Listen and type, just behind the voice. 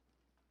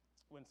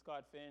when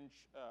Scott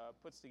Finch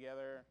puts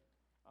together,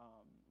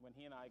 when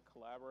he and I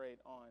collaborate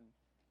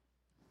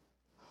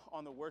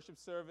on the worship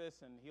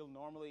service, and he'll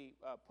normally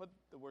put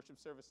the worship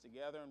service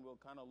together, and we'll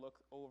kind of look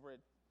over it.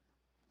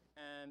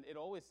 And it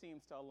always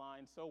seems to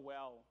align so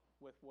well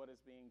with what is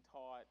being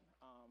taught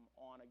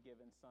on a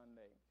given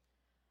Sunday.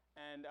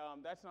 And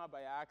that's not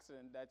by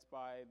accident. That's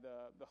by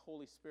the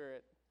Holy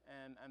Spirit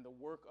and the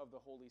work of the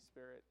Holy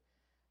Spirit.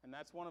 And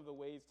that's one of the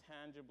ways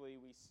tangibly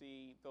we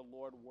see the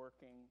Lord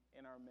working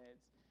in our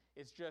midst.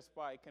 It's just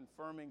by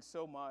confirming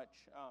so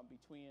much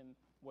between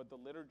what the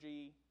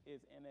liturgy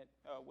is in it,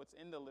 what's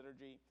in the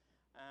liturgy,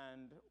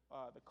 and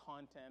the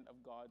content of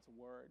God's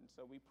word. And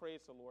so we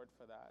praise the Lord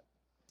for that.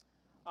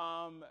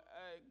 A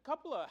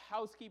couple of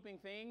housekeeping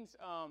things.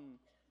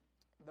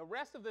 The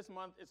rest of this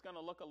month is going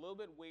to look a little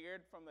bit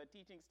weird from the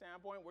teaching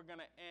standpoint. We're going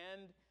to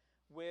end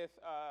with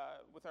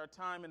our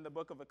time in the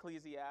book of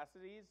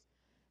Ecclesiastes,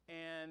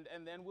 and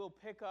then we'll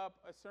pick up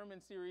a sermon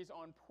series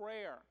on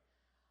prayer,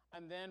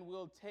 and then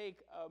we'll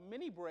take a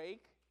mini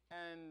break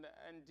and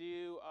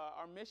do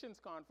our missions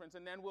conference,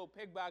 and then we'll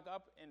pick back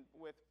up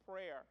with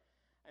prayer.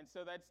 And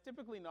so that's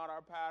typically not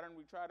our pattern.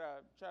 We try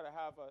to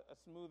have a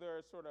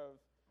smoother sort of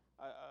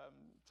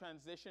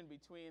transition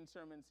between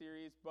sermon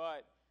series,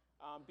 but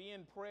be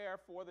in prayer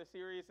for the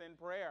series in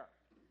prayer.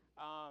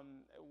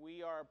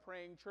 We are a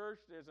praying church.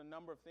 There's a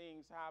number of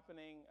things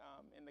happening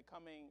in the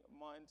coming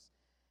months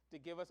to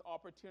give us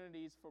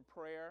opportunities for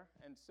prayer,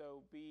 and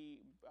so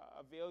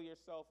avail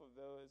yourself of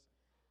those.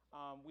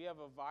 We have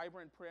a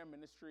vibrant prayer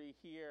ministry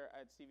here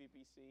at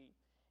CVPC,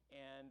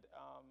 and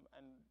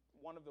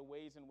one of the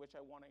ways in which I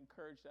want to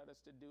encourage that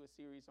is to do a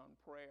series on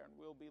prayer, and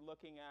we'll be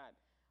looking at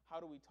how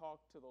do we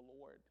talk to the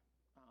Lord,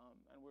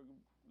 and we're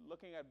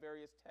looking at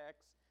various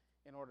texts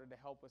in order to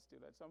help us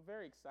do that. So I'm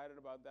very excited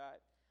about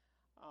that.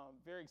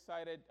 Very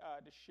excited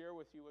to share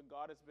with you what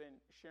God has been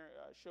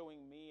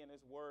showing me in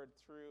His Word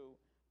through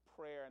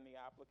prayer and the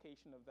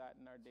application of that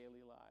in our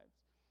daily lives.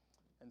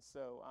 And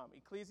so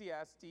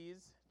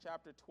Ecclesiastes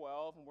chapter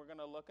 12, and we're going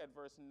to look at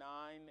verse 9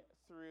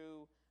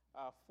 through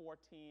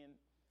 14.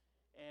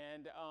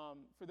 And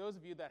for those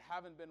of you that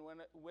haven't been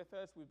with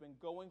us, we've been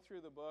going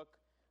through the book,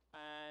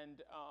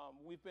 and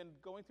we've been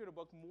going through the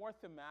book more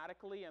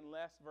thematically and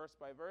less verse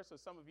by verse. So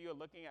some of you are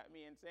looking at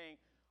me and saying,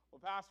 well,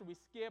 Pastor, we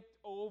skipped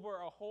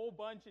over a whole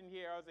bunch in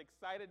here I was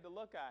excited to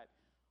look at.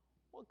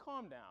 Well,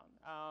 calm down.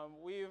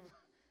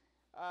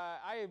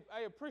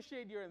 I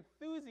appreciate your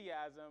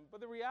enthusiasm, but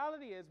the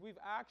reality is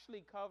we've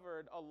actually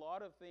covered a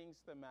lot of things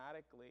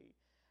thematically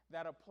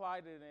that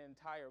apply to the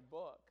entire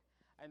book.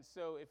 And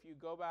so if you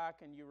go back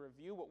and you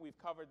review what we've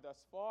covered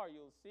thus far,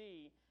 you'll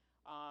see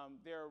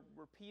there are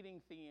repeating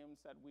themes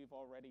that we've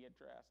already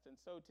addressed. And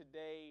so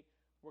today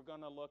we're going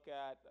to look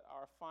at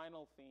our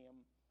final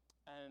theme,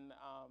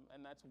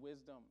 and that's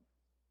wisdom,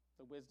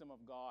 the wisdom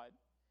of God.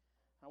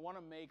 I want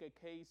to make a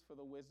case for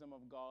the wisdom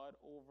of God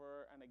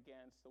over and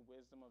against the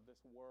wisdom of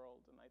this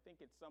world. And I think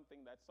it's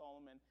something that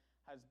Solomon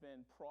has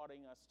been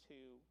prodding us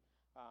to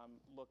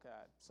look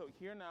at. So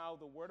hear now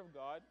the word of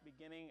God,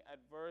 beginning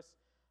at verse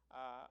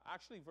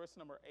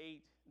number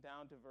 8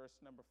 down to verse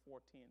number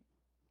 14.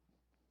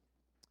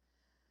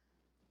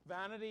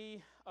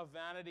 Vanity of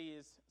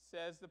vanities,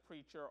 says the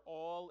preacher,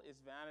 all is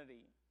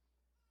vanity.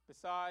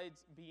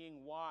 Besides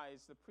being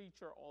wise, the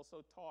preacher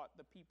also taught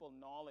the people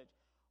knowledge,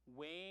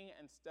 weighing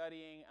and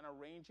studying and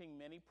arranging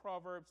many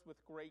proverbs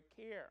with great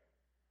care.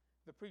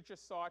 The preacher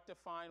sought to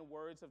find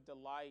words of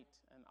delight,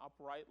 and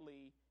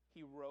uprightly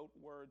he wrote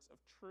words of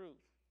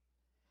truth.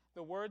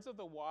 The words of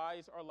the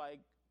wise are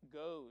like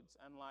goads,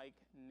 and like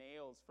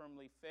nails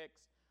firmly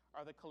fixed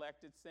are the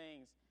collected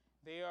sayings.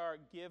 They are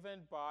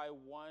given by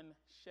one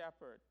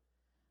shepherd.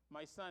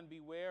 My son,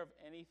 beware of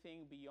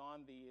anything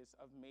beyond these.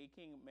 Of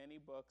making many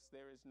books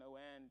there is no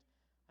end,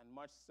 and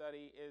much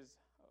study is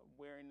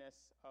weariness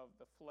of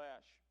the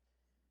flesh.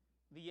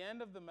 The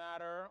end of the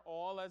matter,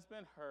 all has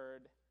been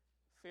heard.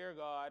 Fear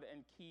God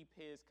and keep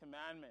His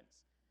commandments,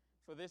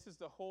 for this is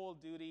the whole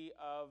duty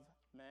of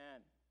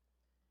man.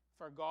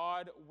 For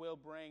God will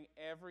bring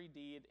every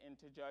deed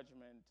into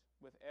judgment,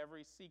 with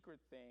every secret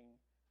thing,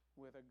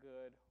 whether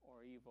good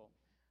or evil.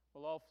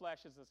 Well, all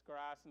flesh is as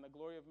grass, and the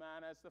glory of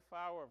man as the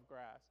flower of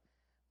grass.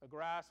 The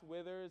grass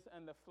withers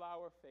and the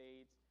flower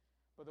fades,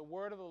 but the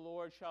word of the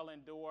Lord shall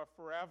endure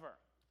forever.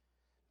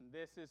 And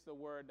this is the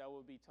word that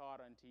will be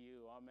taught unto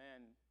you.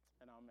 Amen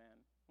and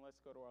amen. Let's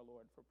go to our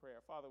Lord for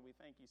prayer. Father, we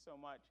thank you so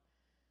much.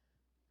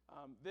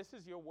 This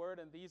is your word,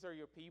 and these are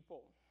your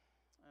people.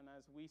 And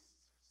as we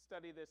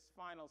study this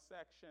final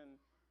section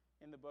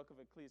in the book of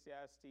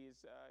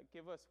Ecclesiastes,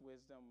 give us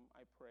wisdom,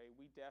 I pray.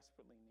 We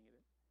desperately need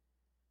it.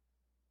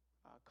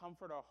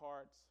 Comfort our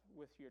hearts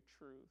with your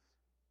truth.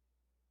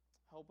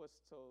 Help us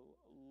to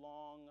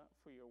long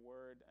for your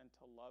word and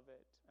to love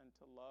it, and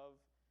to love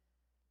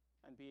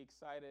and be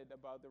excited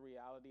about the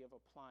reality of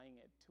applying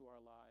it to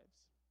our lives.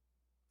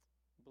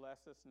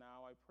 Bless us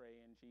now, I pray,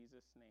 in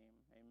Jesus' name.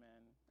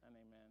 Amen and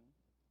amen.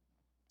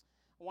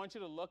 I want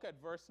you to look at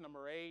verse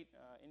number 8.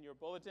 In your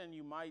bulletin,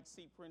 you might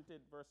see printed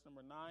verse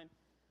number 9,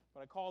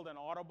 but I called an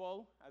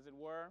audible, as it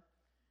were.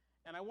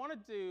 And I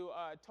wanted to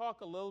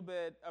talk a little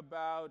bit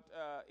about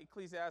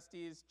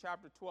Ecclesiastes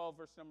chapter 12,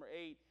 verse number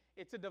 8.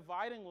 It's a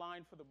dividing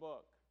line for the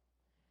book.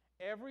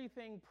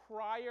 Everything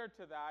prior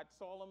to that,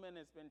 Solomon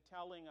has been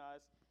telling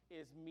us,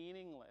 is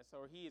meaningless,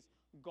 or he's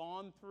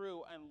gone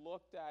through and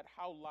looked at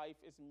how life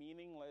is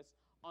meaningless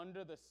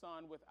under the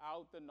sun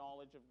without the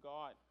knowledge of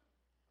God.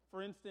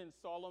 For instance,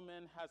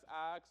 Solomon has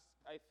asked,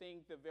 I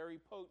think, the very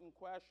potent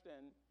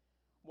question,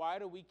 why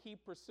do we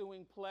keep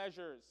pursuing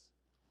pleasures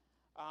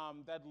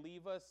that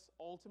leave us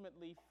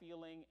ultimately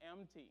feeling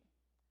empty?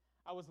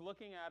 I was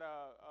looking at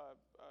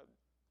a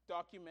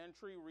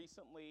documentary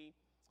recently,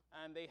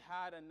 and they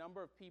had a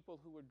number of people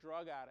who were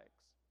drug addicts.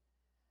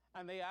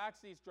 And they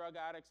asked these drug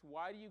addicts,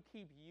 why do you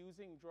keep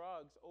using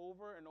drugs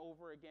over and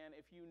over again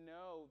if you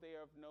know they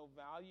are of no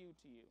value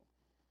to you?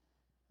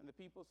 And the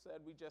people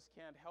said, we just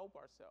can't help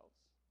ourselves.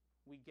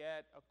 We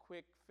get a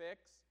quick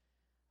fix,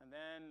 and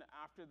then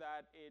after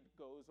that, it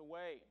goes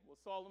away. Well,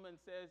 Solomon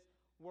says,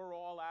 we're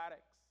all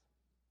addicts.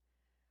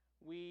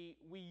 We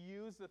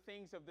use the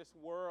things of this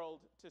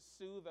world to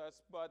soothe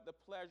us, but the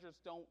pleasures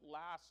don't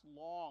last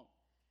long.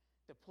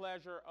 The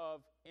pleasure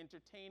of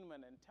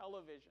entertainment and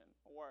television,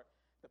 or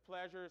the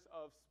pleasures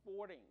of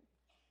sporting.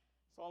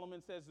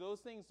 Solomon says those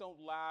things don't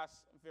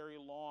last very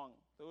long.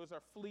 Those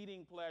are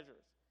fleeting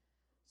pleasures.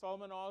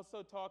 Solomon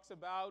also talks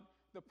about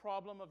the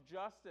problem of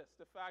justice,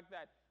 the fact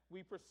that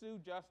we pursue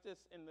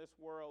justice in this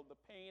world, the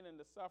pain and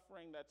the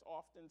suffering that's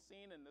often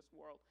seen in this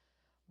world,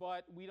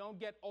 but we don't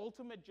get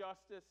ultimate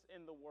justice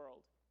in the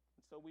world.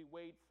 And so we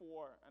wait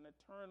for an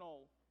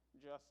eternal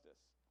justice.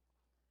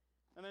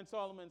 And then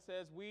Solomon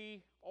says,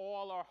 we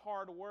all are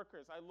hard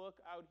workers. I look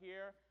out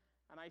here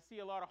and I see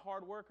a lot of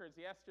hard workers.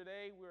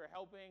 Yesterday we were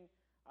helping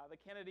the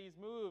Kennedys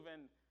move,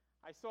 and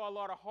I saw a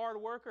lot of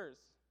hard workers.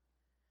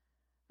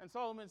 And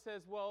Solomon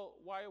says, well,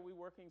 why are we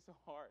working so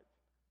hard?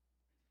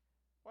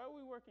 Why are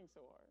we working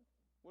so hard?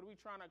 What are we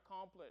trying to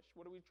accomplish?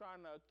 What are we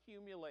trying to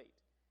accumulate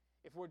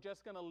if we're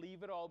just going to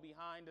leave it all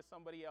behind to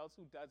somebody else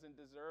who doesn't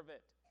deserve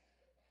it?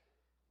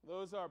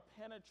 Those are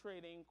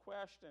penetrating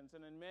questions,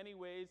 and in many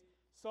ways,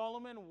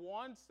 Solomon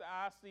wants to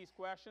ask these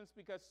questions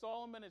because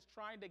Solomon is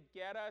trying to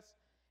get us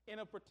in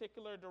a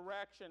particular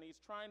direction. He's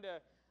trying to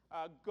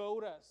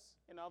goad us.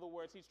 In other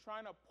words, he's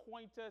trying to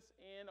point us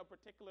in a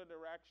particular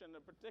direction.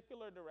 The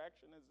particular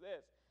direction is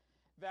this,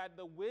 that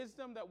the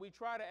wisdom that we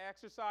try to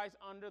exercise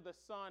under the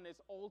sun is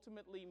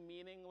ultimately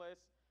meaningless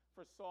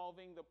for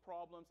solving the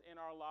problems in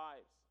our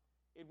lives.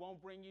 It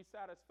won't bring you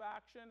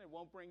satisfaction. It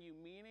won't bring you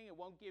meaning. It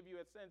won't give you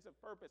a sense of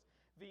purpose.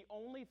 The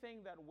only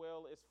thing that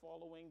will is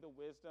following the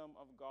wisdom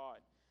of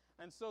God.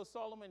 And so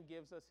Solomon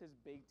gives us his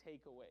big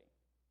takeaway.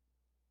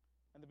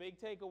 And the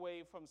big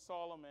takeaway from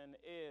Solomon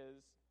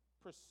is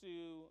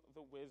pursue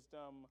the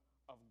wisdom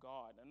of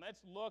God. And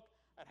let's look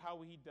at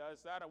how he does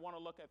that. I want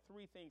to look at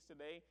three things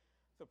today: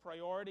 the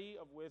priority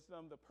of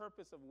wisdom, the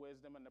purpose of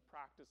wisdom, and the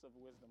practice of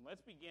wisdom.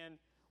 Let's begin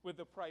with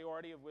the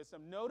priority of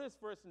wisdom. Notice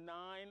verse 9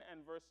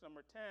 and verse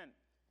number 10.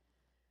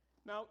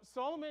 Now,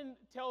 Solomon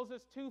tells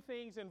us two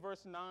things in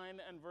verse 9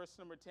 and verse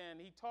number 10.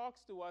 He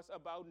talks to us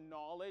about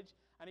knowledge,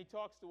 and he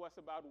talks to us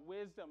about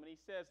wisdom, and he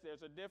says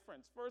there's a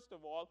difference. First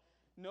of all,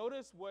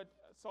 notice what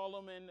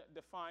Solomon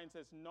defines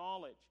as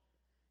knowledge.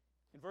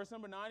 In verse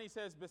number 9, he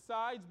says,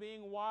 besides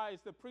being wise,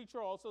 the preacher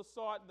also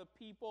sought the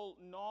people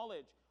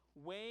knowledge,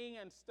 weighing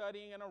and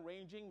studying and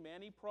arranging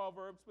many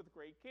proverbs with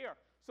great care.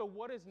 So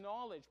what is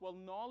knowledge? Well,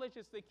 knowledge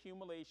is the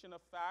accumulation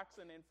of facts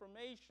and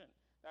information.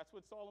 That's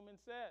what Solomon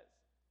says,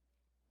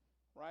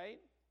 right?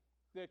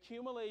 The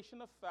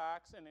accumulation of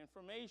facts and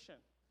information.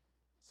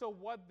 So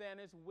what then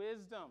is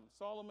wisdom?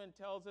 Solomon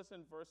tells us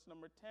in verse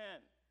number 10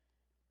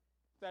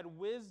 that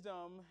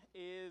wisdom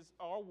is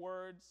our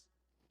words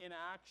in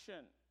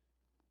action.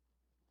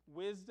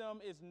 Wisdom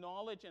is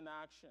knowledge in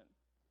action.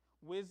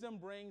 Wisdom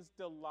brings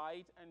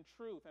delight and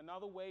truth.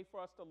 Another way for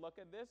us to look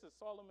at this is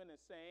Solomon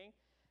is saying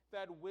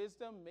that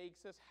wisdom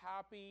makes us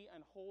happy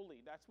and holy.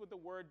 That's what the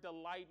word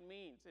delight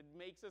means. It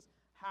makes us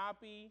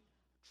happy.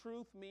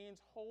 Truth means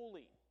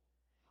holy.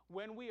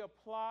 When we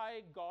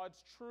apply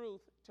God's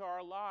truth to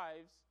our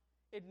lives,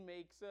 it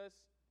makes us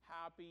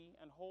happy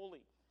and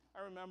holy.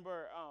 I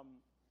remember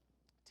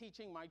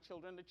teaching my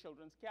children the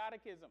Children's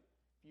Catechism.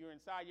 If you're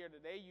inside here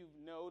today, you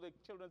know the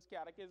Children's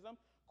Catechism.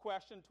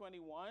 Question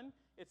 21,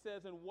 it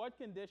says, in what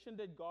condition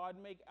did God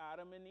make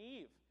Adam and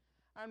Eve?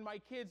 And my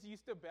kids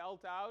used to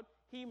belt out,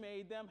 he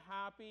made them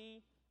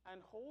happy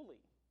and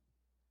holy.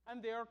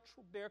 And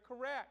they're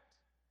correct.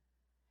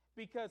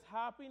 Because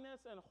happiness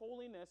and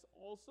holiness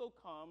also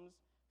comes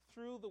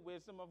through the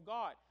wisdom of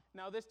God.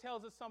 Now, this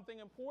tells us something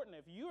important.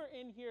 If you are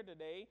in here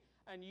today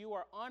and you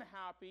are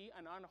unhappy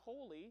and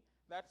unholy,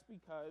 that's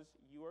because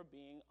you are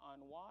being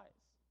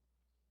unwise.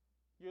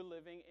 You're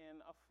living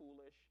in a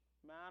foolish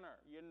manner.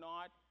 You're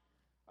not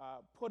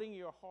putting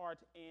your heart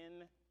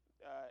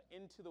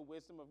into the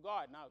wisdom of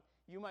God. Now,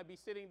 you might be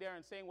sitting there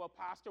and saying, well,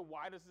 Pastor,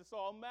 why does this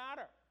all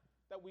matter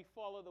that we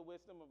follow the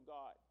wisdom of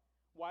God?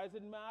 Why does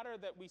it matter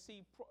that we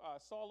see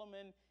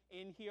Solomon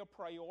in here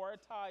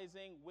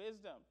prioritizing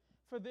wisdom?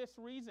 For this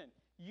reason,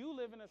 You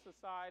live in a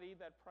society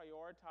that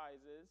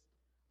prioritizes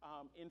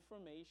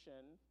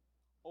information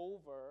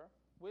over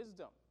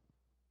wisdom.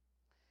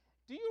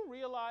 Do you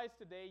realize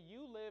today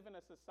you live in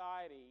a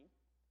society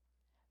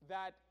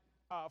that,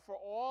 for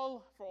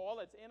all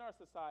that's in our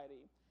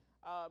society,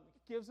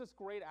 gives us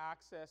great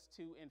access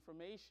to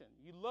information?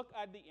 You look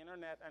at the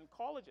internet and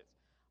colleges.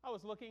 I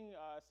was looking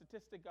a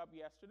statistic up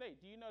yesterday.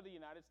 Do you know the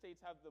United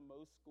States have the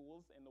most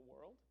schools in the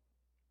world?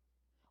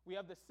 We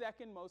have the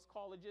second most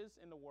colleges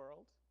in the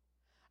world.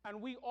 And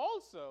we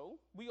also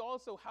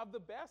have the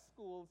best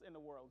schools in the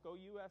world. Go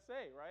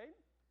USA, right?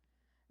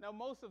 Now,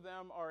 most of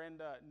them are in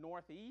the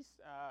Northeast.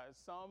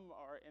 Some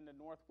are in the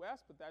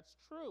Northwest, but that's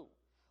true.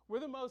 We're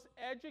the most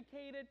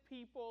educated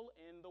people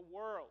in the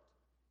world.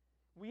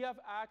 We have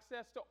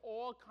access to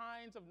all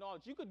kinds of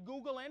knowledge. You could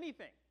Google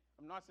anything.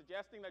 I'm not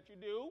suggesting that you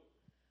do,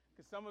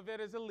 because some of it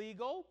is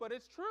illegal, but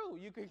it's true.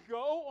 You could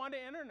go on the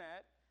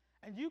internet,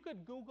 and you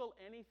could Google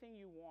anything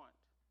you want.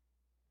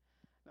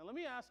 Now, let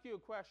me ask you a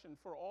question.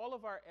 For all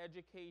of our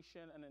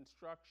education and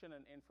instruction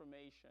and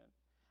information,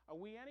 are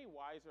we any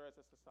wiser as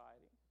a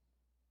society?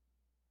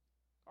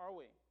 Are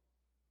we?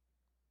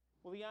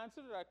 Well, the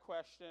answer to that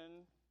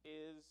question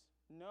is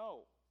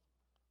no.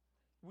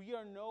 We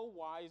are no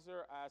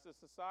wiser as a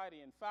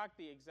society. In fact,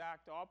 the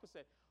exact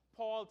opposite.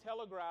 Paul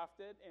telegraphed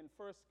it in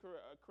 1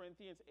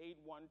 Corinthians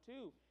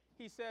 8:1-2.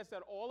 He says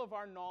that all of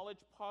our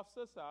knowledge puffs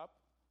us up,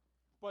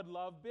 but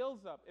love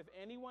builds up. If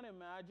anyone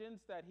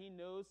imagines that he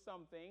knows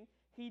something,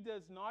 he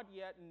does not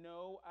yet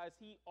know as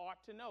he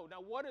ought to know.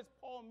 Now, what does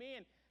Paul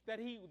mean that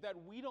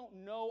we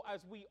don't know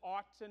as we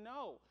ought to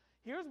know?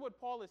 Here's what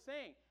Paul is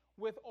saying.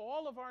 With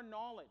all of our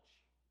knowledge,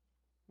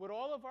 with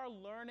all of our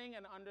learning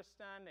and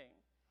understanding,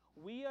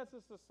 we as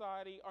a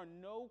society are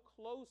no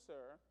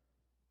closer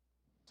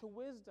to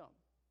wisdom.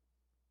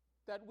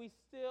 That we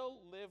still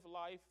live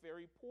life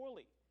very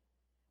poorly.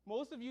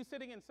 Most of you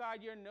sitting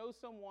inside here know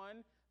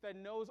someone that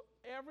knows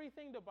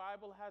everything the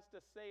Bible has to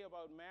say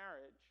about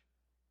marriage,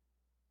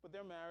 but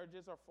their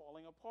marriages are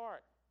falling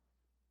apart.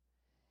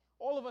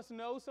 All of us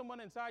know someone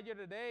inside here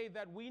today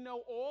that we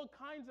know all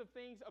kinds of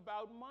things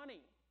about money,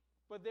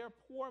 but they're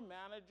poor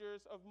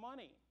managers of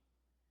money.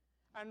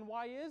 And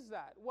why is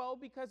that? Well,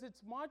 because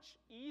it's much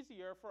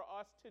easier for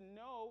us to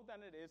know than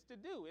it is to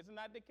do. Isn't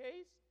that the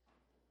case?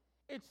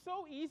 It's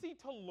so easy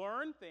to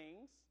learn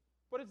things,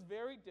 but it's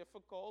very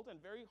difficult and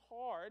very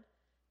hard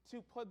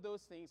to put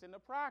those things into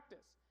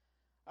practice.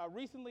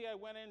 Recently, I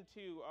went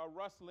into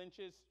Russ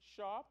Lynch's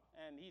shop,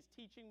 and he's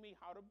teaching me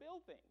how to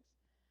build things.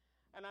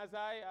 And as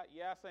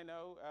yes, I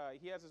know,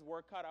 he has his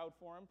work cut out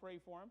for him, pray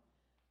for him.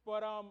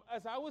 But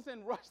as I was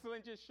in Russ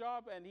Lynch's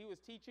shop, and he was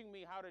teaching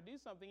me how to do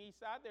something, he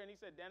sat there and he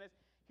said, Dennis,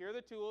 here are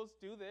the tools,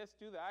 do this,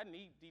 do that. And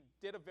he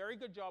did a very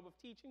good job of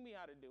teaching me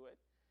how to do it.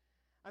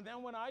 And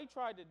then when I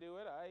tried to do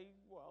it, I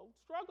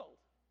struggled.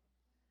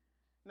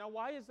 Now,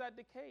 why is that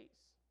the case?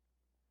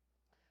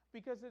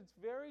 Because it's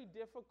very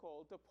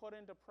difficult to put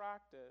into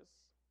practice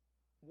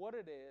what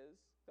it is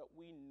that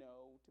we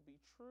know to be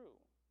true.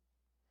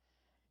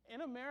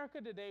 In America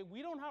today,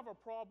 we don't have a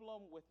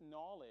problem with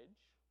knowledge.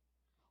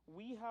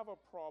 We have a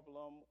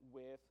problem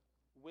with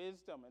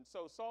wisdom. And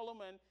so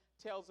Solomon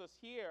tells us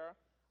here,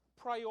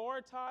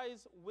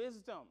 prioritize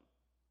wisdom.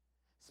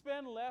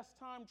 Spend less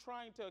time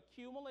trying to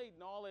accumulate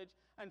knowledge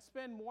and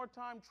spend more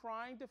time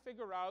trying to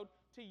figure out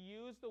to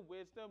use the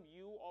wisdom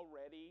you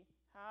already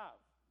have.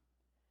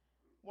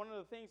 One of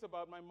the things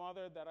about my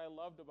mother that I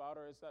loved about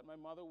her is that my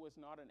mother was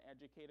not an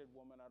educated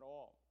woman at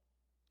all.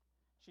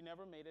 She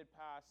never made it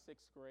past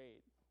 6th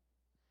grade.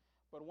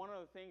 But one of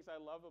the things I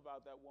love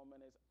about that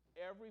woman is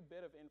every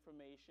bit of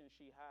information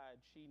she had,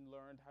 she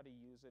learned how to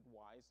use it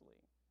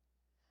wisely.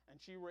 And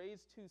she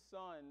raised 2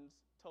 sons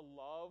to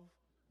love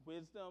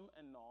wisdom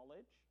and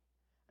knowledge,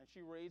 and she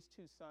raised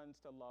 2 sons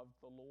to love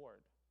the Lord.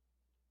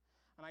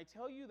 And I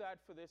tell you that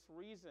for this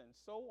reason.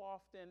 So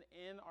often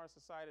in our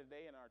society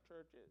today, in our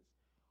churches,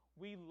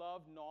 we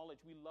love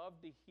knowledge. We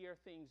love to hear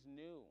things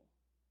new.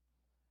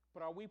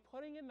 But are we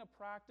putting into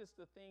practice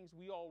the things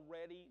we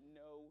already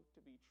know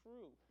to be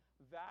true?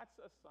 That's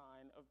a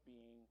sign of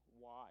being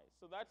wise.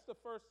 So that's the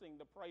first thing,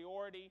 the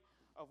priority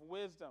of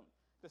wisdom.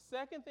 The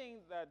second thing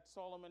that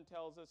Solomon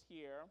tells us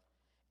here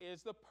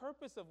is the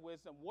purpose of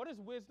wisdom. What is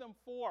wisdom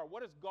for?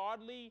 What is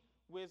godly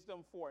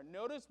wisdom for?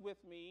 Notice with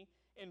me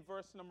in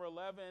verse number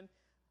 11,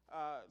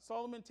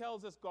 Solomon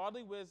tells us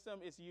godly wisdom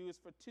is used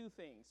for 2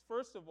 things.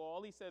 First of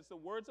all, he says the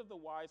words of the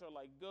wise are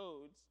like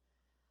goads,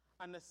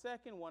 and the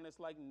second one is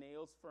like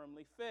nails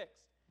firmly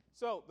fixed.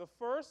 So the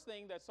first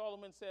thing that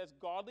Solomon says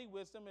godly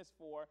wisdom is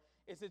for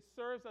is it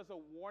serves as a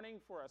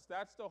warning for us.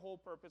 That's the whole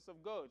purpose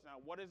of goads.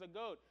 Now, what is a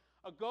goad?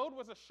 A goad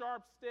was a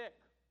sharp stick.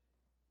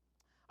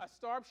 A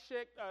sharp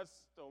stick,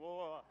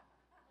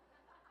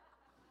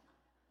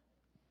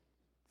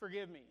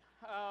 forgive me.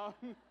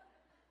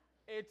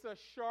 It's a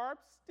sharp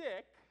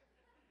stick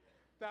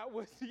that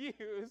was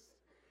used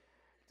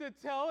to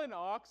tell an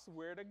ox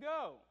where to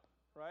go,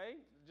 right?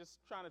 Just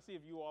trying to see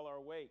if you all are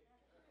awake.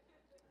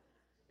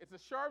 It's a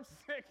sharp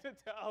stick to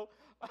tell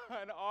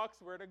an ox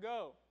where to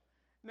go.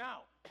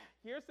 Now,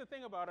 here's the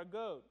thing about a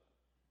goad.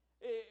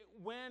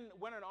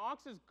 When an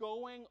ox is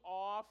going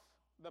off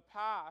the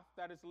path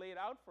that is laid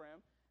out for him,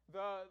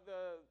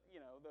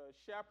 the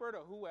shepherd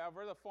or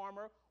whoever, the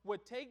farmer,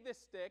 would take this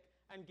stick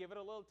and give it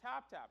a little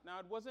tap tap. Now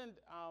it wasn't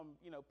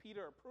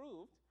Peter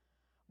approved,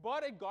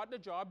 but it got the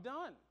job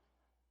done.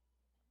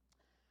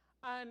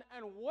 And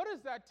what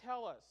does that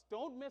tell us?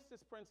 Don't miss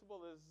this principle.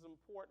 This is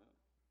important.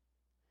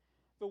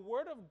 The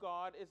Word of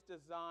God is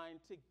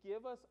designed to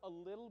give us a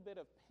little bit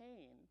of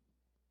pain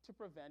to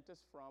prevent us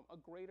from a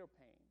greater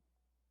pain.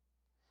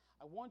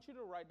 I want you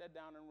to write that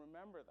down and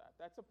remember that.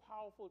 That's a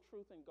powerful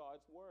truth in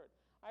God's Word.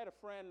 I had a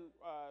friend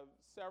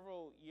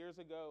several years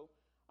ago,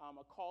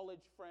 a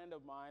college friend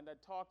of mine,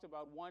 that talked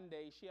about one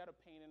day she had a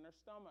pain in her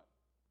stomach.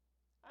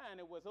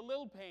 And it was a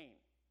little pain.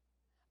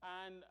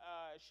 And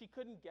she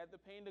couldn't get the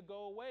pain to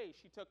go away.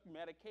 She took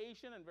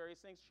medication and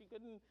various things. She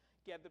couldn't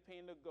get the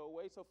pain to go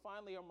away. So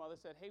finally her mother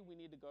said, hey, we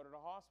need to go to the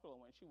hospital.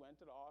 And when she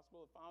went to the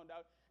hospital, found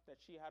out that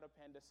she had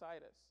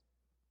appendicitis.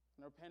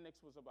 And her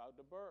appendix was about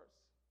to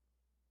burst.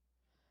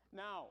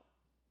 Now,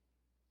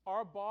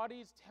 our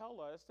bodies tell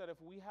us that if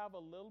we have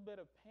a little bit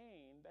of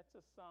pain, that's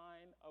a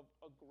sign of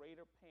a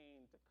greater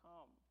pain to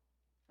come.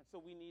 And so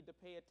we need to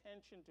pay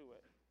attention to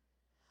it.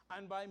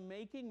 And by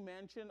making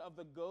mention of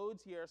the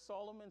goads here,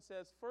 Solomon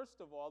says, first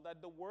of all,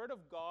 that the Word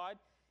of God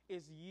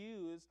is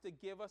used to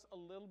give us a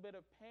little bit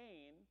of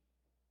pain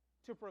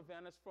to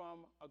prevent us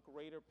from a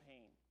greater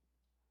pain.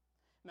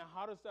 Now,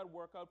 how does that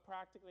work out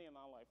practically in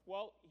our life?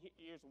 Well,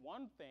 here's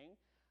one thing.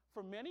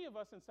 For many of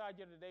us inside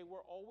here today,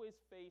 we're always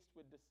faced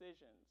with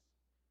decisions.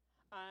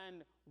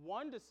 And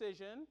one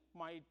decision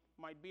might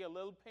be a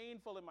little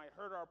painful. It might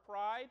hurt our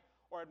pride,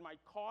 or it might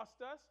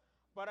cost us.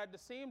 But at the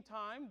same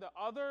time, the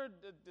other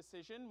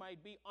decision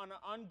might be an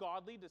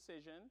ungodly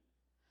decision.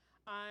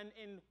 And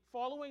in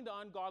following the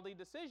ungodly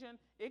decision,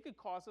 it could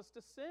cause us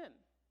to sin.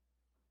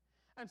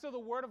 And so the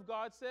Word of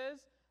God says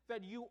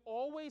that you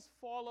always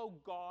follow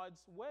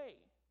God's way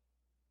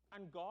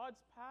and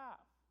God's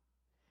path.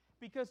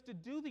 Because to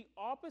do the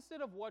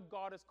opposite of what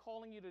God is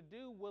calling you to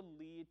do will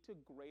lead to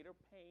greater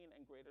pain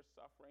and greater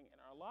suffering in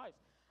our lives.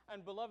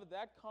 And beloved,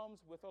 that comes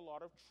with a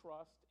lot of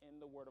trust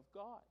in the Word of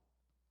God.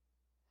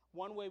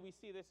 One way we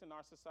see this in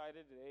our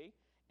society today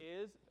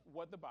is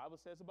what the Bible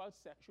says about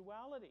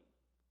sexuality.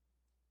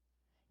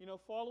 You know,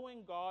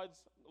 following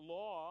God's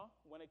law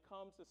when it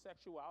comes to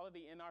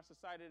sexuality in our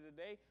society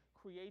today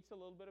creates a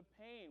little bit of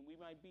pain. We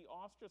might be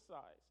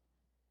ostracized.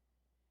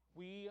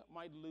 We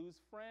might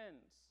lose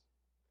friends.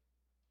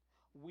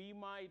 We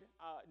might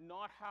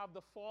not have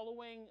the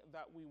following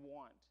that we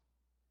want.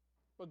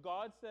 But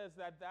God says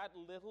that that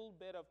little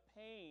bit of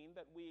pain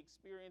that we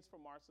experience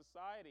from our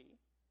society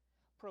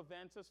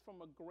prevents us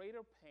from a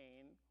greater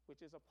pain,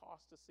 which is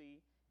apostasy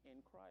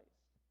in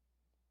Christ.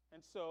 And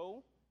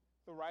so,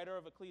 the writer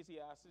of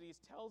Ecclesiastes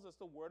tells us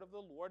the word of the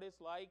Lord is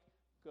like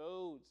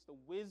goads. The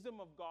wisdom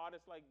of God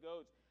is like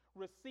goads.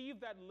 Receive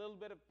that little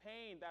bit of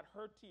pain, that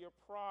hurt to your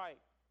pride.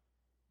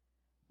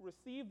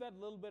 Receive that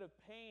little bit of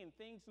pain,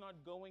 things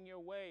not going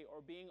your way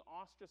or being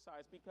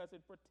ostracized, because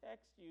it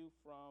protects you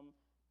from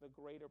the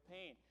greater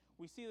pain.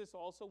 We see this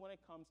also when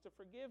it comes to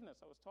forgiveness.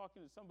 I was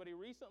talking to somebody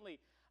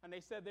recently, and they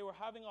said they were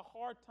having a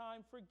hard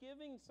time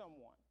forgiving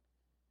someone.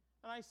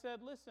 And I said,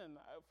 listen,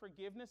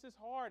 forgiveness is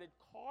hard. It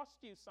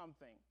costs you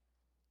something.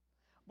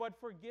 But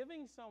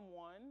forgiving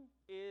someone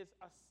is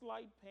a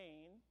slight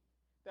pain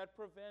that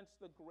prevents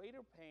the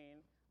greater pain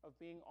of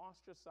being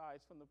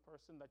ostracized from the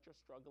person that you're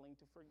struggling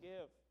to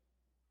forgive.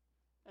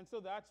 And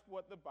so that's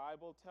what the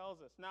Bible tells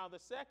us. Now, the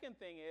second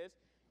thing is,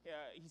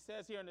 he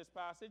says here in this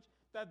passage,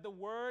 that the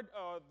word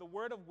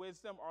of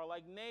wisdom are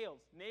like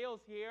nails.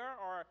 Nails here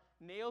are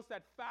nails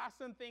that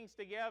fasten things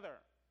together.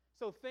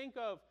 So think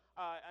of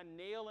a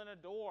nail in a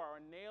door or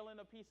a nail in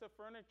a piece of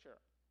furniture.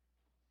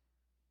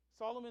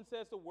 Solomon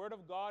says the word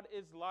of God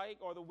is like,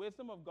 or the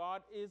wisdom of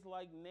God is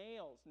like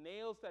nails.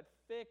 Nails that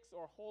fix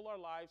or hold our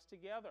lives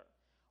together.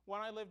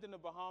 When I lived in the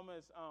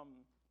Bahamas,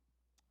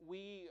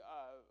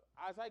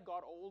 as I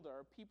got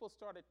older, people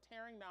started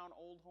tearing down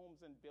old homes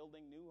and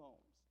building new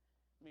homes.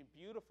 I mean,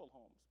 beautiful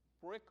homes,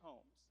 brick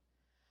homes.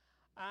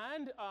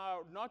 And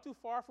not too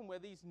far from where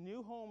these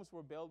new homes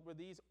were built were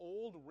these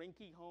old,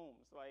 rinky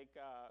homes, like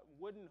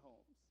wooden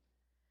homes.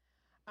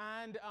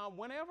 And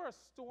whenever a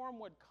storm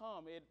would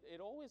come,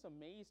 it always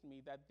amazed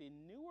me that the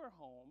newer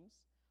homes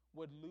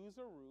would lose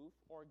a roof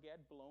or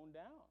get blown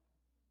down.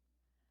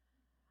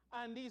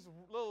 And these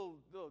little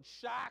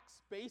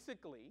shacks,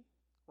 basically,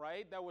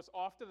 right, that was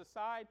off to the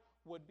side,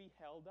 would be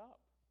held up.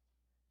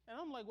 And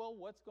I'm like, well,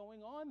 what's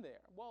going on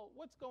there? Well,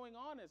 what's going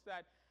on is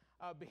that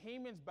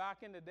Bahamians back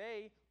in the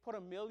day put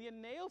 1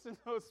 million nails in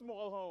those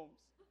small homes.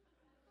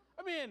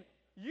 I mean,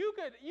 you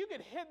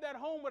could hit that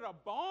home with a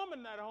bomb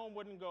and that home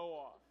wouldn't go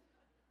off.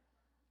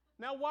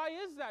 Now, why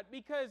is that?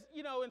 Because,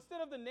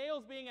 instead of the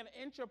nails being an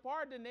inch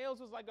apart, the nails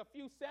was like a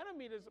few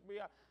centimeters.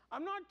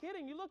 I'm not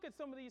kidding. You look at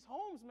some of these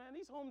homes, man.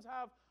 These homes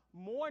have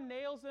more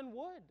nails than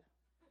wood.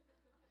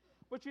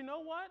 But you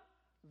know what?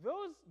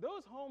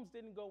 Those homes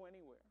didn't go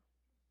anywhere.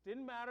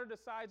 Didn't matter the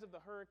size of the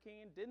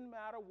hurricane. Didn't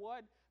matter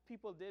what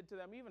people did to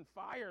them, even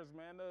fires,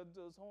 man,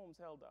 those homes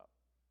held up.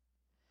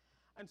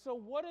 And so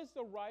what is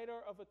the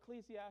writer of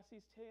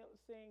Ecclesiastes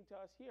saying to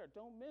us here?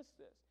 Don't miss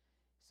this.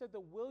 He said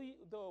the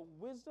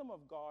wisdom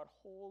of God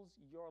holds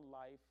your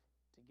life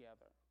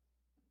together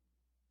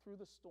through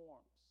the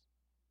storms.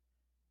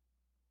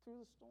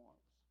 Through the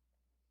storms.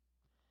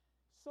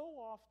 So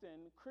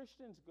often,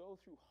 Christians go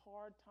through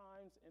hard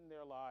times in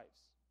their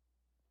lives.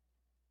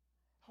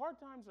 Hard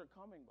times are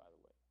coming, by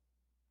the way.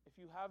 If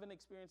you haven't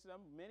experienced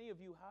them, many of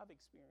you have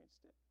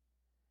experienced it.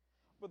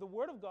 But the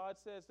Word of God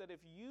says that if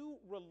you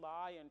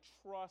rely and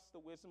trust the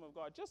wisdom of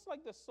God, just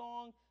like the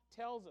song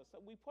tells us,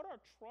 that we put our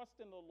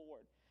trust in the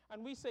Lord,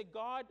 and we say,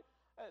 God,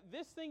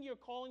 this thing you're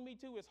calling me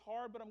to is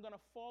hard, but I'm going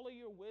to follow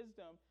your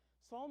wisdom.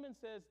 Solomon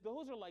says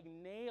those are like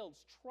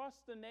nails.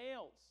 Trust the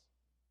nails.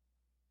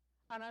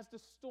 And as the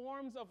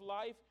storms of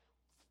life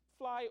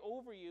fly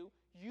over you,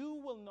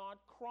 you will not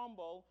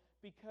crumble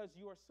because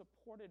you are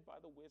supported by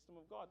the wisdom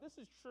of God. This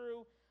is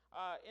true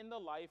in the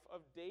life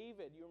of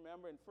David. You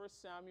remember in 1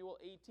 Samuel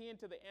 18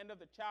 to the end of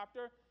the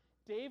chapter,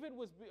 David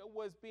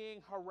was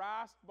being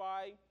harassed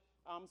by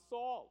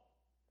Saul.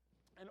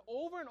 And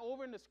over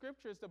in the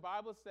scriptures, the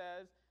Bible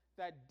says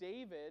that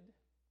David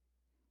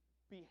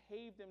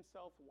behaved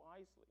himself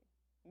wisely.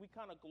 We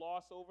kind of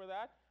gloss over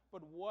that,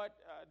 but what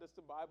does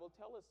the Bible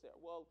tell us there?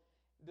 Well,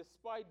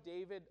 despite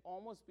David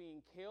almost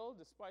being killed,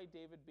 despite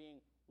David being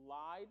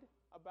lied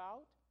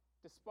about,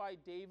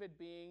 despite David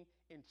being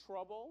in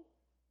trouble,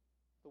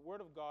 the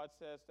Word of God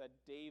says that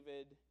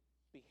David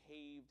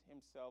behaved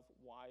himself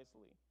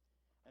wisely.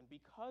 And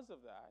because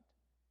of that,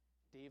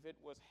 David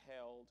was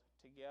held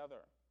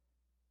together.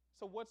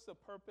 So what's the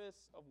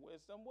purpose of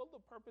wisdom? Well,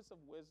 the purpose of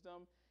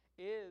wisdom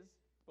is,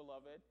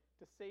 beloved,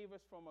 to save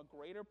us from a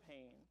greater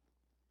pain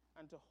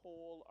and to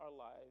hold our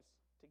lives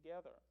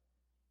together.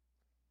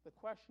 The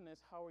question is,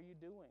 how are you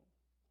doing?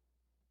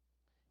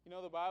 You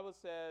know, the Bible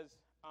says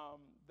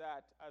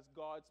that as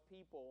God's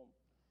people,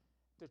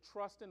 to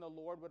trust in the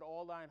Lord with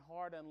all thine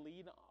heart and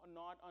lean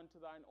not unto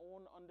thine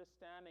own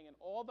understanding. In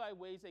all thy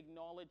ways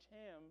acknowledge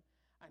him,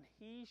 and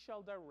he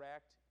shall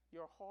direct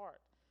your heart.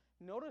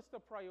 Notice the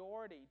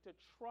priority, to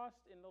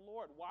trust in the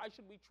Lord. Why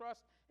should we trust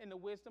in the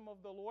wisdom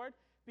of the Lord?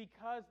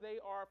 Because they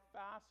are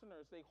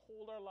fasteners. They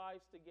hold our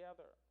lives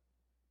together.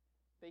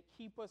 They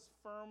keep us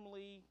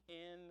firmly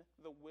in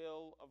the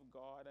will of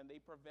God, and they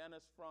prevent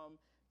us from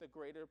the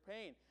greater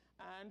pain.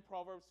 And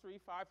Proverbs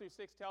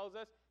 3:5-6 tells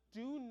us,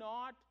 do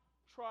not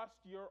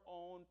trust your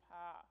own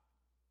path.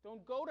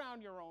 Don't go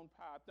down your own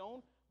path.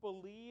 Don't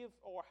believe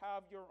or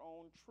have your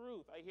own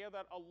truth. I hear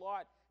that a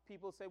lot.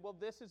 People say, well,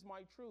 this is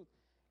my truth.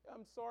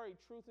 I'm sorry,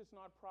 truth is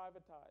not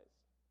privatized.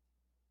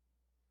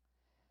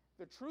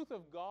 The truth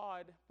of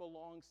God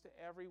belongs to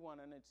everyone,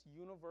 and it's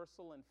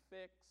universal and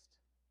fixed.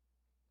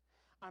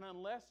 And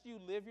unless you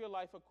live your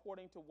life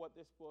according to what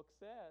this book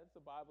says, the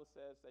Bible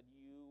says that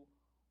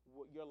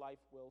your life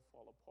will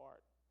fall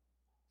apart.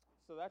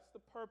 So that's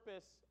the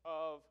purpose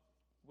of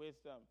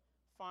wisdom.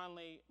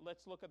 Finally,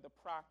 let's look at the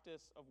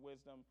practice of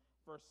wisdom,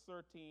 verse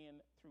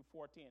 13 through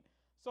 14.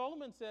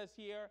 Solomon says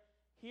here,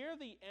 hear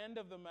the end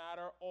of the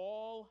matter,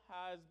 all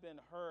has been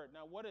heard.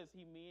 Now, what does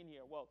he mean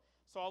here? Well,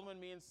 Solomon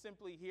means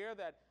simply here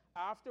that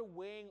after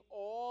weighing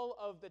all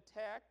of the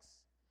texts,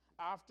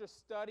 after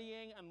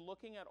studying and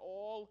looking at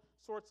all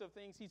sorts of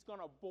things, he's going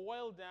to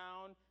boil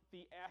down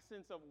the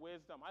essence of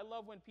wisdom. I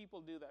love when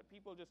people do that.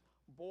 People just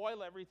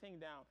boil everything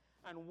down.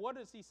 And what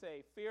does he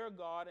say? Fear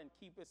God and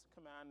keep his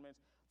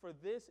commandments, for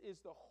this is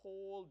the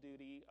whole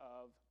duty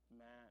of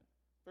man.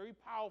 Very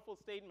powerful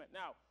statement.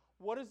 Now,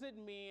 what does it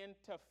mean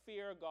to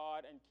fear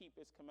God and keep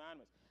his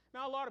commandments?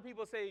 Now, a lot of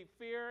people say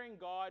fearing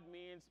God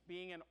means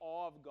being in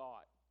awe of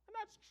God. And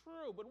that's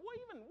true, but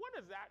what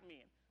does that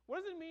mean?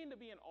 What does it mean to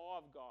be in awe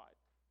of God?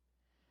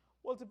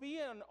 Well, to be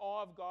in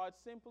awe of God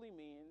simply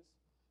means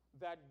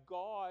that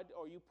God,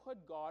 or you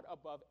put God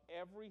above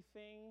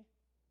everything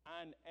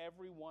and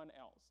everyone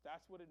else.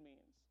 That's what it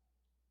means.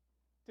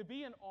 To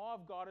be in awe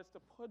of God is to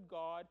put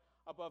God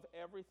above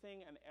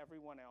everything and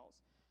everyone else.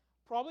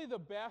 Probably the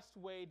best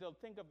way to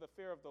think of the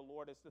fear of the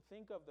Lord is to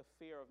think of the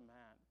fear of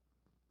man.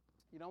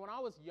 You know, when I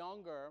was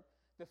younger,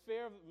 the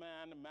fear of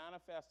man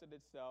manifested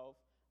itself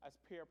as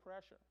peer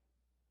pressure.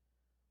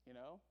 You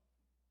know?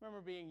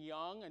 Remember being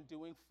young and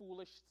doing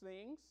foolish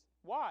things?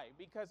 Why?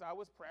 Because I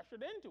was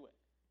pressured into it.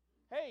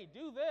 Hey,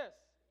 do this.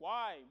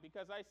 Why?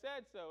 Because I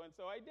said so, and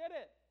so I did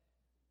it.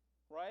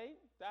 Right?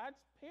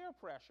 That's peer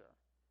pressure.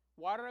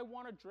 Why did I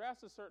want to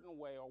dress a certain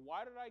way? Or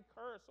why did I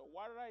curse? Or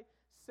why did I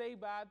say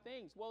bad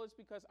things? Well, it's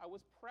because I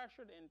was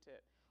pressured into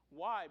it.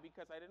 Why?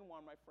 Because I didn't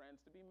want my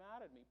friends to be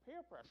mad at me.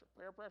 Peer pressure.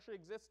 Peer pressure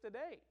exists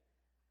today.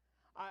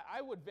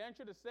 I would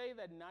venture to say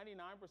that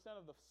 99%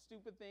 of the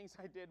stupid things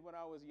I did when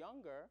I was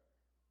younger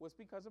was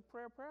because of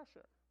peer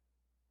pressure.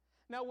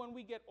 Now, when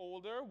we get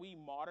older, we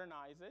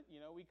modernize it.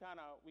 You know, we kind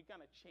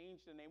of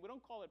change the name. We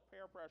don't call it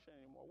peer pressure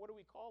anymore. What do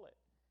we call it?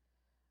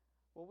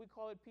 Well, we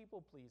call it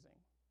people-pleasing.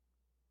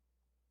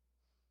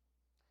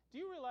 Do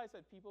you realize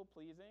that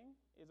people-pleasing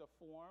is a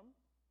form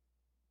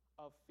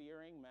of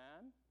fearing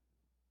man?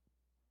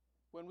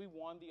 when we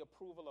want the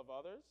approval of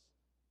others.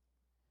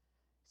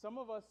 Some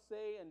of us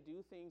say and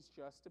do things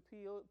just to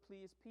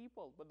please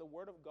people, but the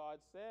Word of God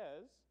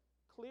says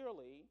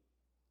clearly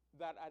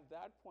that at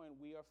that point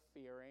we are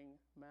fearing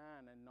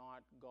man and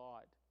not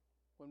God,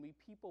 when we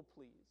people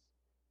please.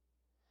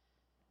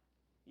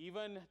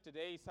 Even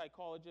today,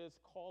 psychologists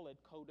call it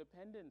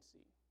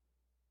codependency.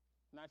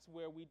 And that's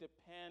where we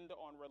depend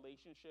on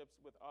relationships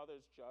with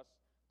others just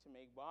to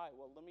make by.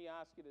 Well, let me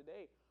ask you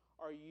today,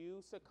 are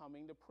you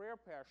succumbing to peer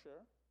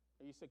pressure?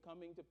 Are you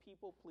succumbing to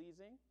people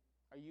pleasing?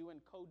 Are you in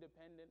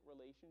codependent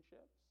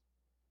relationships?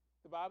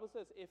 The Bible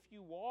says if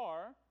you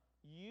are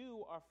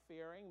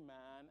fearing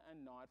man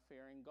and not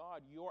fearing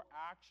God. Your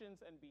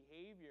actions and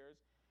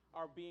behaviors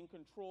are being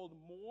controlled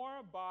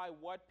more by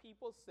what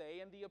people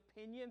say and the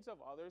opinions of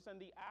others and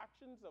the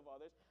actions of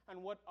others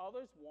and what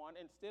others want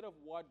instead of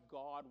what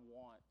God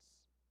wants.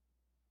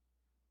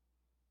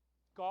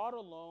 God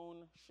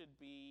alone should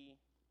be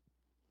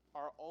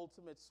our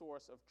ultimate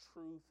source of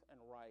truth and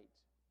right.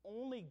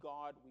 Only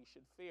God we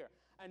should fear.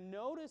 And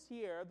notice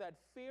here that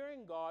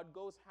fearing God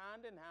goes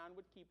hand in hand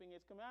with keeping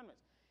his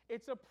commandments.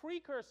 It's a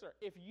precursor.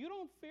 If you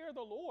don't fear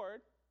the Lord,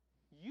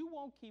 you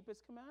won't keep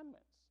his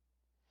commandments.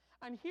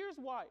 And here's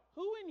why.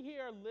 Who in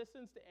here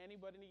listens to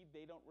anybody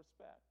they don't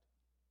respect?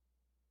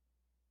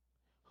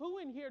 Who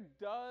in here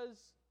does,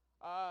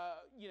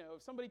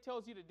 if somebody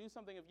tells you to do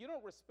something, if you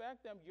don't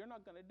respect them, you're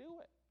not going to do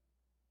it.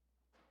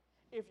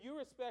 If you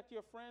respect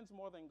your friends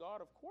more than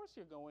God, of course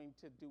you're going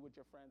to do what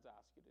your friends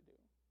ask you to do.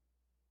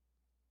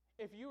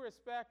 If you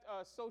respect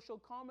a social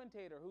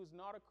commentator who's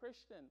not a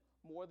Christian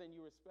more than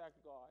you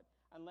respect God,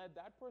 and let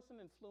that person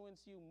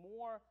influence you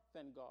more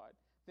than God,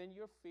 then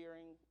you're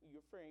fearing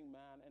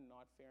man and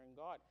not fearing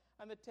God.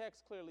 And the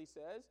text clearly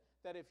says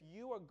that if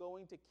you are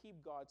going to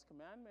keep God's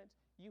commandments,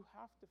 you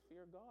have to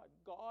fear God.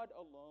 God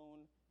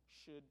alone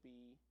should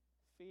be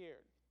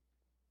feared.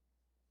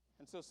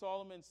 And so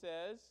Solomon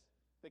says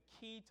the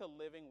key to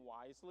living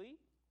wisely,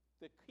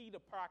 the key to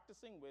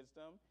practicing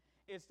wisdom,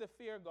 is to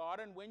fear God.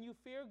 And when you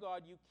fear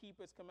God, you keep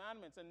his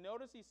commandments. And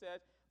notice he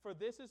says, for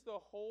this is the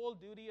whole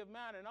duty of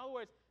man. In other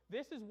words,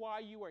 this is why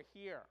you are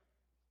here.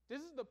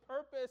 This is the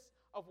purpose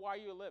of why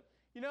you live.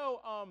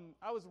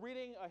 I was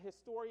reading a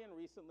historian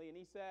recently, and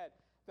he said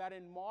that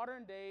in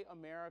modern day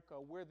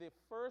America, we're the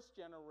first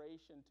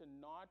generation to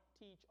not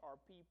teach our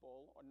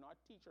people or not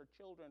teach our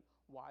children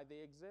why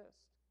they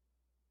exist.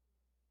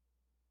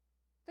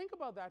 Think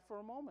about that for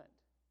a moment.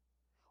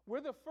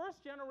 We're the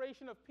first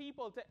generation of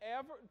people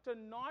to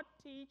not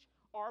teach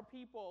our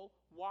people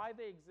why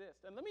they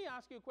exist. And let me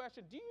ask you a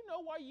question. Do you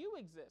know why you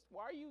exist?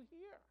 Why are you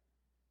here?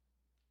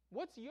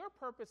 What's your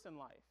purpose in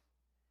life?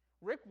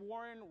 Rick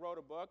Warren wrote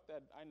a book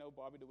that I know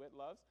Bobby DeWitt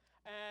loves.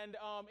 And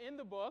in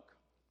the book,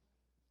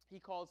 he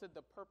calls it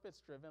The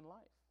Purpose-Driven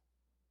Life.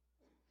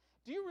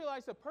 Do you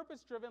realize the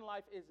purpose-driven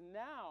life is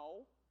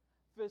now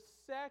the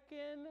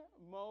second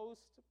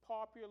most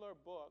popular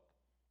book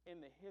in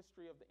the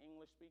history of the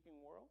English-speaking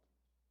world?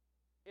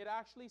 It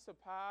actually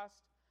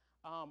surpassed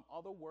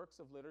other works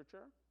of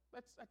literature.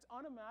 That's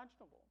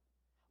unimaginable.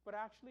 But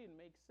actually it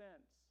makes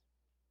sense.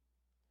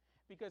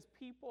 Because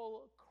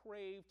people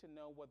crave to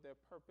know what their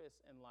purpose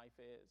in life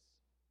is.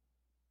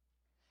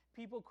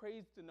 People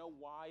crave to know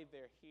why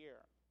they're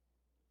here.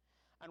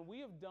 And we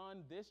have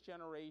done this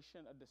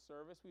generation a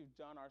disservice. We've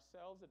done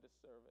ourselves a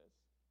disservice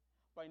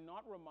by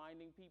not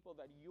reminding people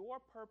that your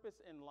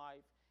purpose in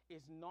life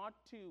is not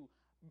to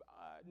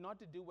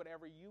do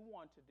whatever you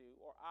want to do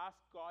or ask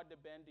God to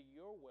bend to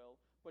your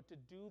will, but to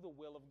do the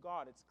will of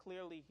God. It's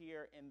clearly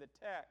here in the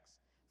text.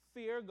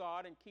 Fear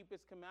God and keep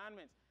his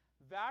commandments.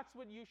 That's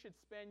what you should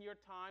spend your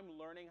time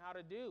learning how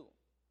to do.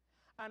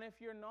 And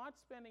if you're not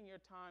spending your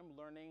time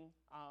learning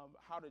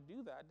how to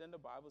do that, then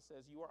the Bible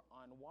says you are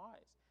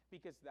unwise,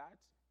 because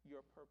that's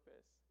your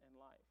purpose in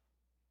life.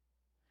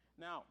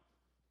 Now,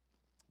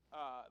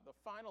 the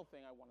final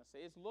thing I want to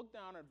say is look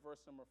down at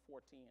verse number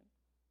 14.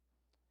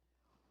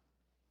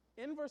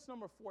 In verse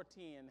number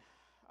 14,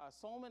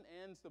 Solomon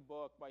ends the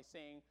book by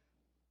saying,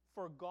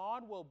 for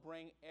God will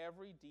bring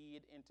every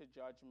deed into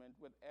judgment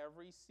with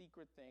every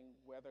secret thing,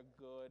 whether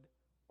good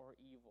or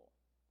evil.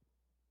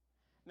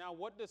 Now,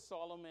 what does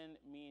Solomon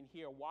mean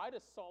here? Why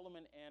does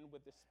Solomon end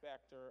with the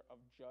specter of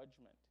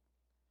judgment?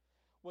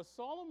 Well,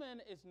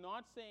 Solomon is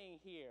not saying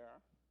here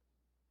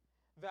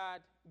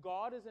that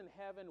God is in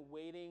heaven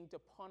waiting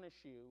to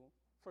punish you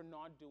for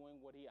not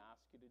doing what he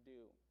asked you to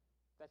do.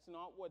 That's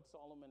not what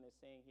Solomon is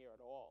saying here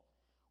at all.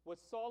 What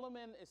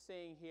Solomon is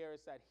saying here is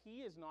that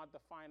he is not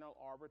the final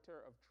arbiter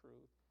of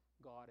truth.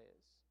 God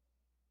is.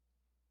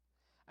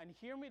 And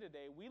hear me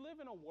today, we live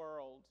in a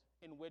world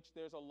in which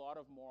there's a lot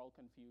of moral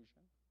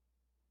confusion.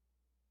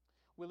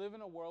 We live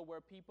in a world where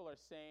people are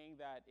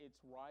saying that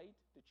it's right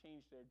to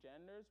change their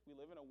genders. We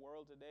live in a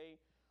world today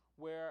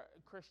where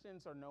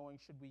Christians are knowing,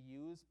 should we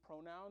use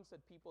pronouns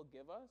that people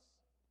give us?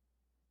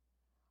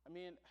 I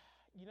mean,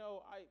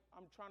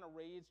 I'm trying to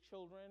raise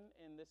children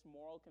in this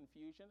moral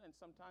confusion, and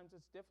sometimes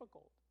it's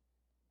difficult.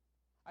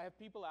 I have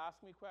people ask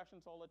me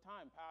questions all the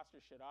time.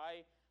 Pastor, should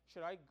I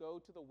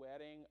go to the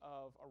wedding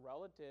of a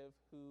relative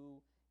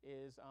who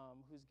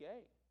who's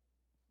gay.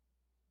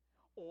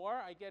 Or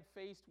I get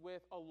faced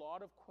with a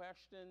lot of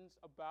questions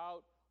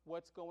about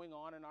what's going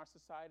on in our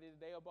society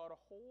today, about a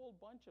whole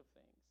bunch of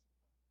things.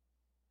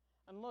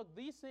 And look,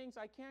 these things,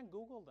 I can't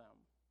Google them.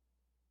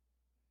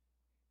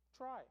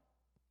 Try.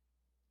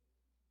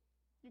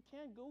 You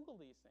can't Google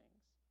these things.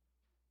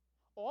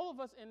 All of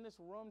us in this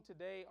room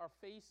today are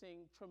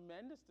facing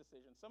tremendous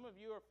decisions. Some of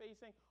you are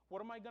facing, what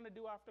am I going to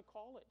do after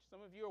college?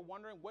 Some of you are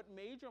wondering, what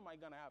major am I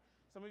going to have?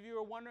 Some of you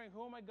are wondering,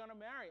 who am I going to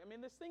marry? I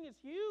mean, this thing is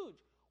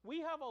huge.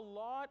 We have a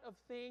lot of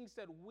things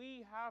that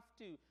we have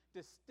to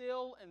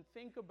distill and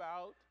think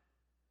about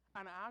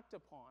and act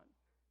upon.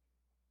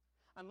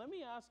 And let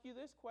me ask you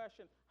this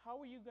question: how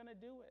are you going to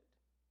do it?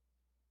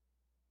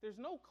 There's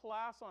no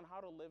class on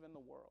how to live in the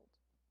world.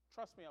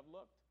 Trust me, I've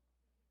looked.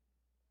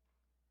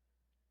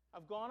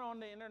 I've gone on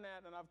the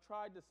internet and I've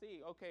tried to see,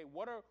 okay,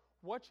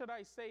 what should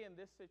I say in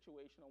this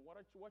situation, or what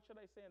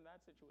should I say in that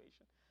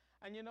situation?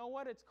 And you know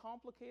what? It's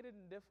complicated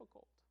and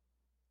difficult.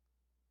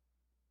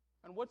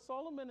 And what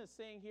Solomon is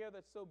saying here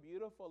that's so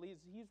beautiful,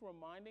 he's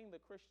reminding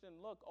the Christian,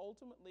 look,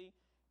 ultimately,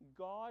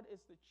 God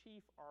is the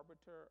chief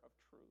arbiter of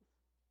truth.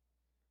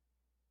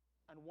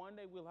 And one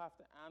day we'll have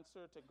to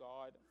answer to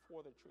God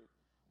for the truth.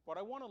 But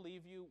I want to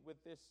leave you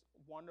with this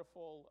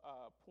wonderful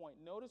point.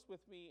 Notice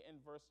with me in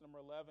verse number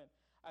 11,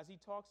 as he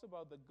talks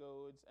about the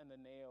goads and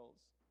the nails,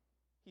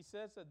 he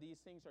says that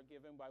these things are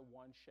given by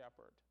one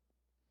shepherd.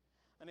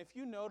 And if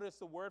you notice,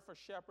 the word for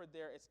shepherd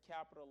there is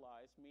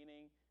capitalized,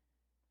 meaning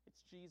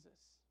it's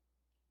Jesus.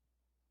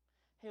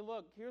 Hey,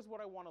 look, here's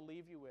what I want to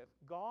leave you with.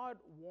 God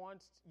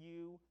wants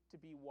you to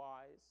be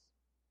wise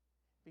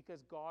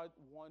because God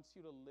wants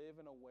you to live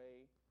in a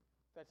way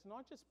that's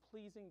not just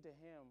pleasing to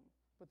Him,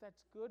 but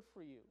that's good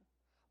for you.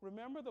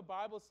 Remember, the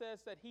Bible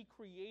says that He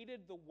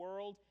created the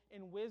world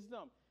in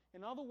wisdom.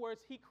 In other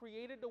words, He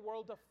created the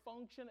world to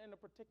function in a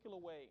particular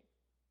way.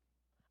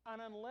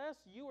 And unless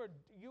you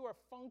are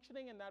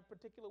functioning in that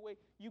particular way,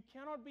 you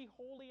cannot be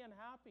holy and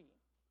happy.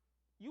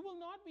 You will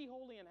not be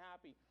holy and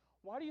happy.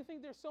 Why do you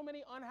think there's so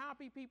many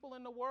unhappy people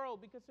in the world?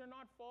 Because they're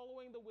not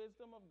following the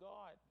wisdom of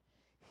God.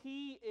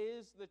 He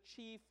is the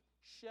chief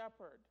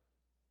shepherd.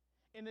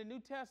 In the New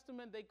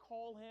Testament, they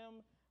call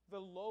Him the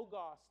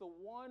Logos, the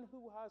one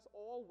who has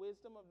all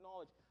wisdom of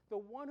knowledge, the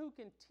one who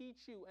can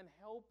teach you and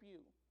help you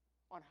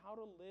on how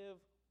to live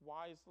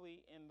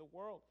wisely in the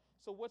world.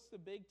 So what's the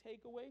big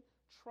takeaway?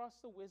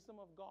 Trust the wisdom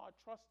of God.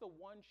 Trust the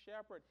one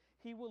shepherd.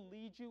 He will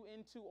lead you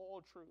into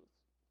all truth.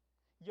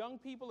 Young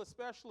people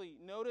especially,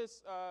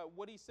 notice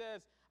what he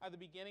says at the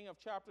beginning of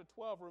chapter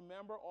 12.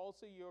 Remember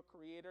also your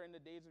Creator in the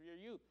days of your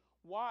youth.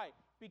 Why?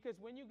 Because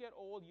when you get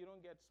old, you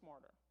don't get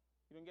smarter.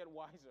 You don't get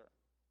wiser.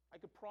 I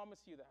could promise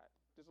you that.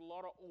 There's a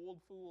lot of old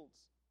fools.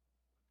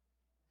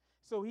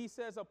 So he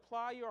says,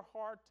 apply your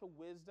heart to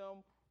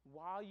wisdom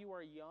while you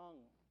are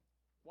young.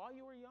 While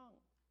you are young.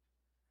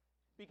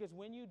 Because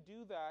when you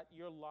do that,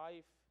 your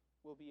life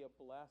will be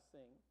a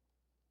blessing.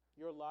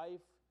 Your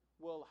life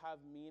will have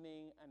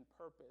meaning and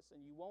purpose,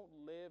 and you won't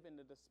live in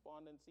the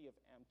despondency of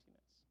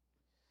emptiness.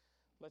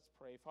 Let's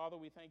pray. Father,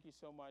 we thank you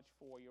so much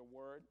for your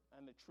word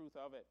and the truth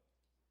of it.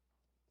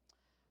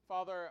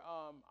 Father,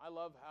 I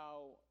love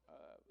how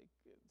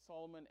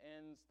Solomon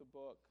ends the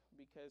book,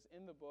 because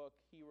in the book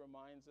he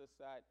reminds us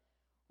that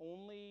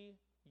only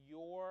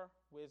your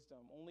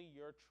wisdom, only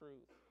your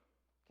truth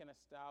can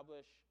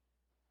establish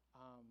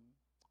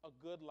a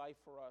good life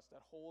for us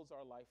that holds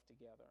our life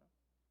together.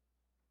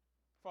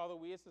 Father,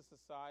 we as a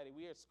society,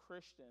 we as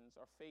Christians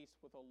are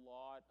faced with a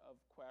lot of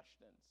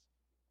questions.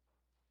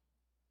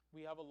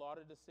 We have a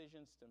lot of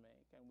decisions to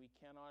make, and we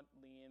cannot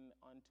lean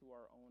unto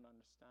our own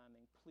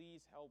understanding.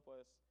 Please help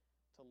us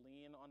to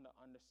lean on the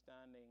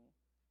understanding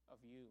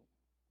of you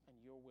and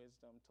your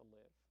wisdom to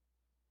live.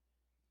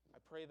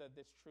 I pray that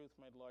this truth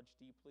might lodge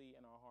deeply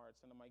in our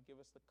hearts and it might give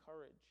us the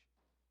courage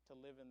to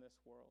live in this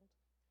world.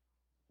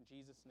 In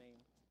Jesus' name,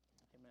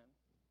 amen.